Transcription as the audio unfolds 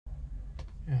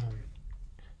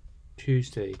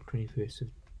Tuesday, 21st of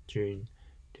June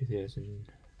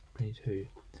 2022.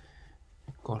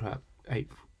 Got up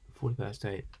 8:40 past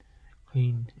 8.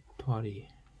 Clean, tidy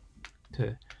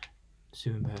to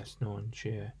 7 past 9.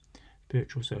 Share.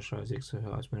 Virtual socialised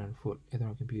exercise. Went on foot. Either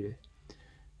on computer.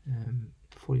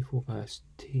 44 past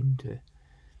 10 to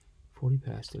 40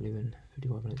 past 11.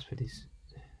 55 minutes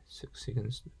 56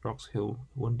 seconds. Rocks Hill,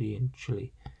 windy and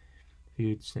chilly.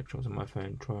 Viewed snapshots on my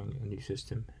phone, trying a new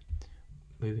system.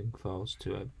 Moving files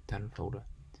to a done folder.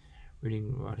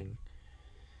 Reading, writing.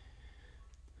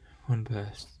 9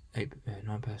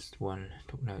 past 1.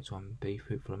 Took notes on B,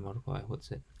 fruitful and multiply.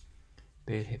 What's it?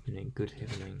 Bad happening, good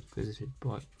happening. Visited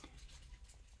bike.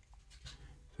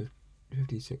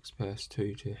 56 past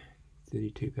 2 to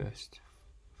 32 past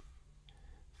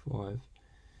 5.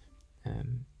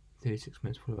 36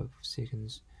 minutes 45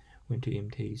 seconds. Went to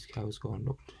MT's. Car was gone.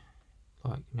 Looked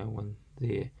like no one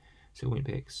there. So went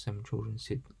back. Some children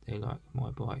said they like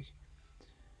my bike.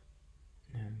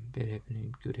 Bad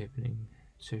happening, good happening.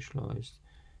 Socialised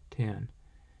town.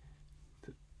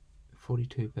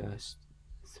 42 past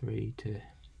 3 to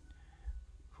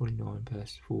 49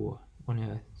 past 4. 1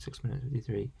 hour 6 minutes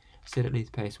 53. Sat at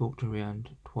Leith Pace. Walked around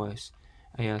twice.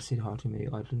 AR said hi to me.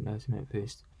 I didn't notice him at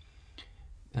first.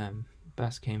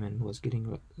 Bus came in. Was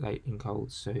getting late and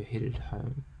cold, so headed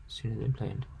home sooner than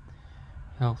planned.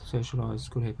 Health, socialised,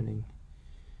 good happening.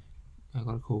 I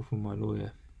got a call from my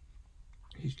lawyer.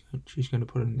 She's going to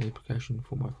put in the application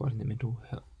for my fighting the mental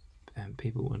health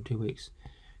people in 2 weeks.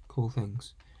 Cool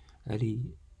things.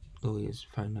 Lady lawyer's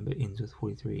phone number ends with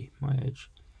 43. My age.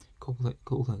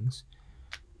 Cool things.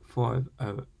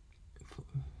 500.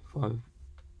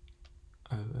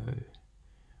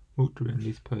 Walked around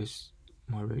Leith Post.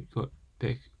 My route got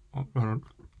back on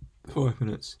 5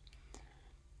 minutes.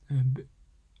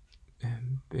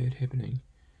 Bad happening.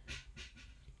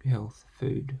 Health,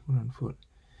 food, went on foot.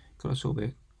 Got a sore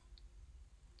back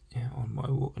on my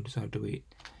walk and decided to eat.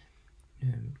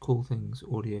 Cool things,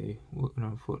 audio, working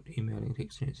on foot, emailing,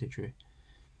 texting, etc.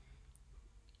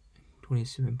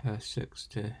 27 past 6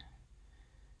 to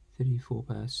 34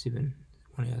 past 7.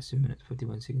 1 hour 7 minutes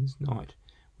 51 seconds. Night.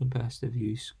 Went past the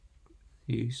view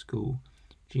school.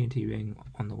 G&T rang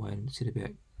on the way and said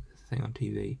about the thing on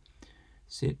TV.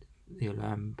 Set the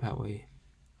alarm partway.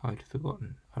 I'd forgot,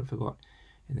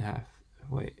 and the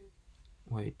halfway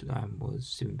alarm was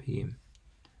 7 p.m.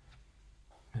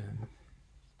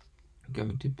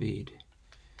 Going to bed.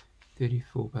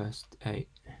 34 past 8.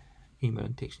 Email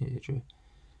and texting, etc.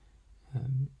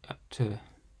 Up to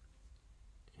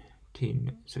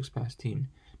 6 past 10.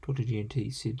 Talked to G&T,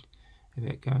 said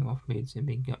about going off meds and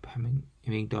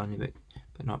being dynamic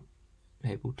but not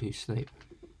able to sleep.